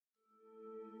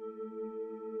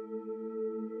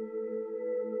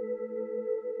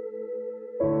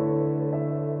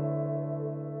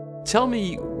Tell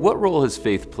me, what role has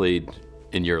faith played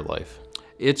in your life?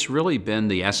 It's really been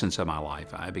the essence of my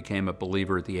life. I became a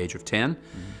believer at the age of 10.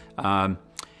 And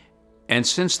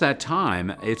since that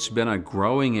time, it's been a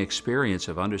growing experience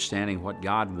of understanding what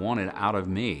God wanted out of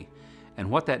me and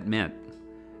what that meant.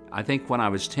 I think when I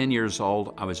was 10 years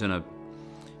old, I was in a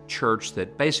church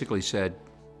that basically said,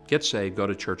 get saved, go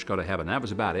to church, go to heaven. That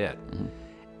was about it.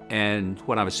 And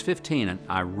when I was 15,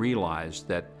 I realized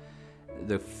that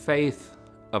the faith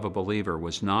of a believer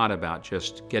was not about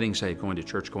just getting saved, going to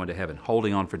church, going to heaven,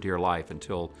 holding on for dear life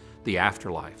until the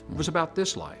afterlife. It was about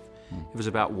this life. It was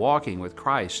about walking with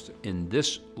Christ in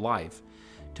this life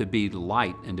to be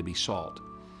light and to be salt.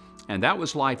 And that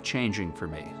was life-changing for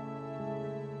me.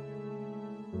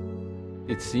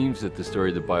 It seems that the story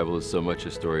of the Bible is so much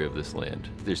a story of this land.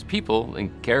 There's people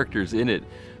and characters in it,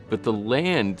 but the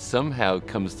land somehow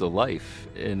comes to life,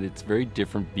 and it's very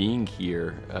different being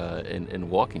here and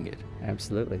walking it.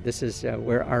 Absolutely. This is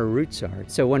where our roots are.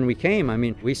 So when we came, I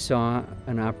mean, we saw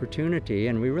an opportunity,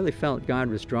 and we really felt God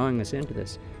was drawing us into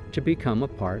this, to become a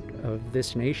part of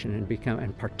this nation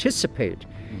and participate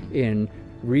in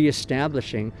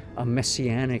reestablishing a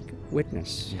messianic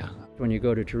witness. Yeah. When you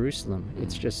go to Jerusalem,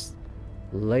 it's just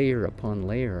layer upon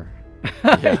layer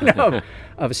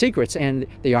of secrets. And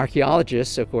the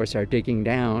archaeologists, of course, are digging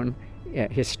down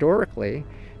historically,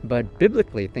 but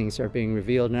biblically things are being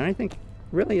revealed. And I think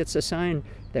really it's a sign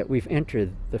that we've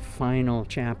entered the final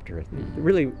chapter,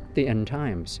 really the end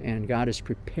times. And God is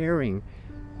preparing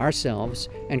ourselves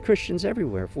and Christians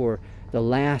everywhere for the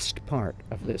last part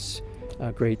of this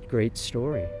great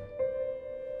story.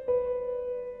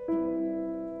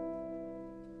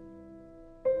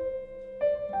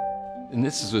 And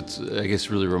this is what's, I guess,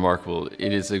 really remarkable.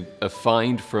 It is a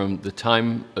find from the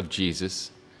time of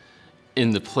Jesus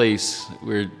in the place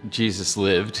where Jesus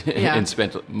lived and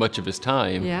spent much of his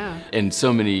time. And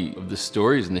so many of the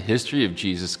stories and the history of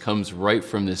Jesus comes right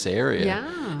from this area.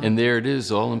 And there it is,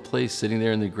 all in place, sitting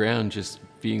there in the ground, just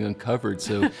being uncovered.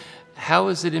 So how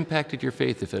has it impacted your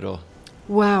faith, if at all?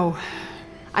 Wow.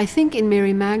 I think in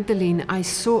Mary Magdalene, I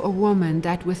saw a woman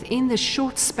that within the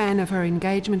short span of her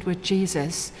engagement with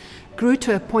Jesus grew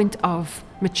to a point of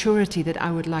maturity that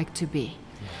I would like to be.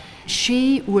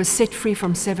 She was set free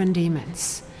from 7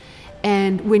 demons.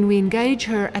 And when we engage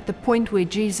her at the point where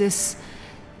Jesus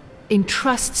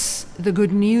entrusts the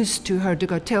good news to her to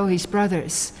go tell his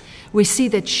brothers, we see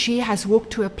that she has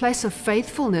walked to a place of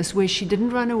faithfulness where she didn't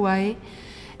run away.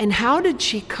 And how did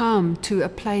she come to a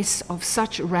place of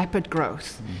such rapid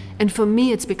growth? And for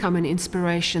me, it's become an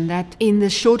inspiration that in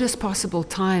the shortest possible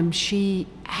time, she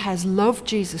has loved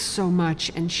Jesus so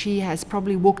much, and she has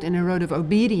probably walked in a road of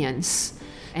obedience.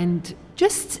 And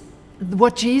just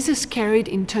what Jesus carried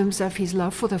in terms of his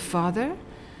love for the Father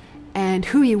and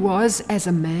who he was as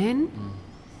a man.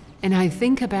 And I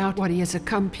think about what he has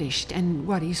accomplished and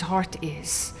what his heart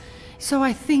is. So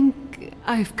I think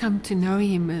I've come to know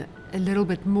him a little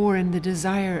bit more, and the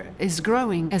desire is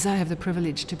growing as I have the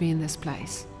privilege to be in this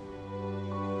place.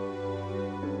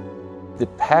 The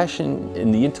passion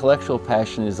and the intellectual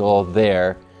passion is all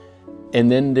there. And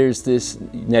then there's this,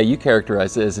 now you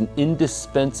characterize it as an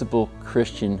indispensable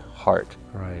Christian heart.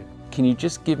 Right. Can you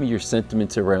just give me your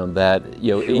sentiments around that,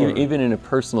 Sure. Even in a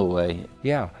personal way?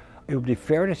 Yeah, it would be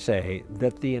fair to say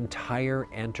that the entire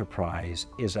enterprise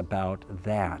is about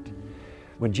that.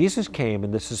 When Jesus came,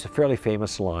 and this is a fairly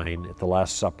famous line at the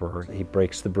Last Supper, he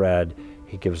breaks the bread,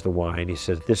 he gives the wine, he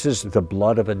says, "This is the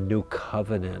blood of a new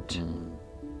covenant."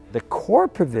 The core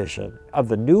provision of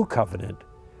the new covenant,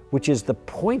 which is the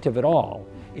point of it all,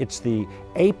 it's the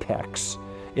apex,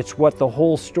 it's what the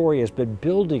whole story has been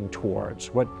building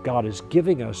towards, what God is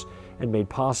giving us and made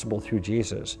possible through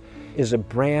Jesus, is a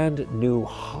brand new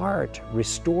heart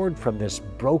restored from this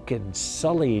broken,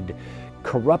 sullied,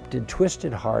 corrupted,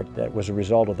 twisted heart that was a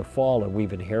result of the fall and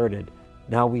we've inherited.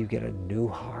 Now we get a new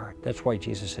heart. That's why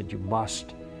Jesus said you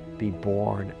must be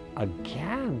born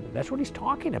again. That's what he's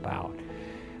talking about.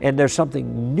 And there's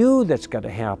something new that's got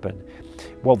to happen.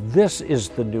 Well, this is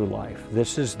the new life.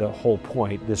 This is the whole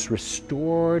point, this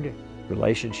restored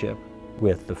relationship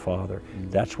with the Father.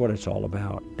 That's what it's all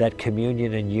about. That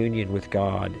communion and union with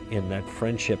God in that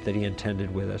friendship that he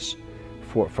intended with us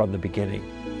from the beginning.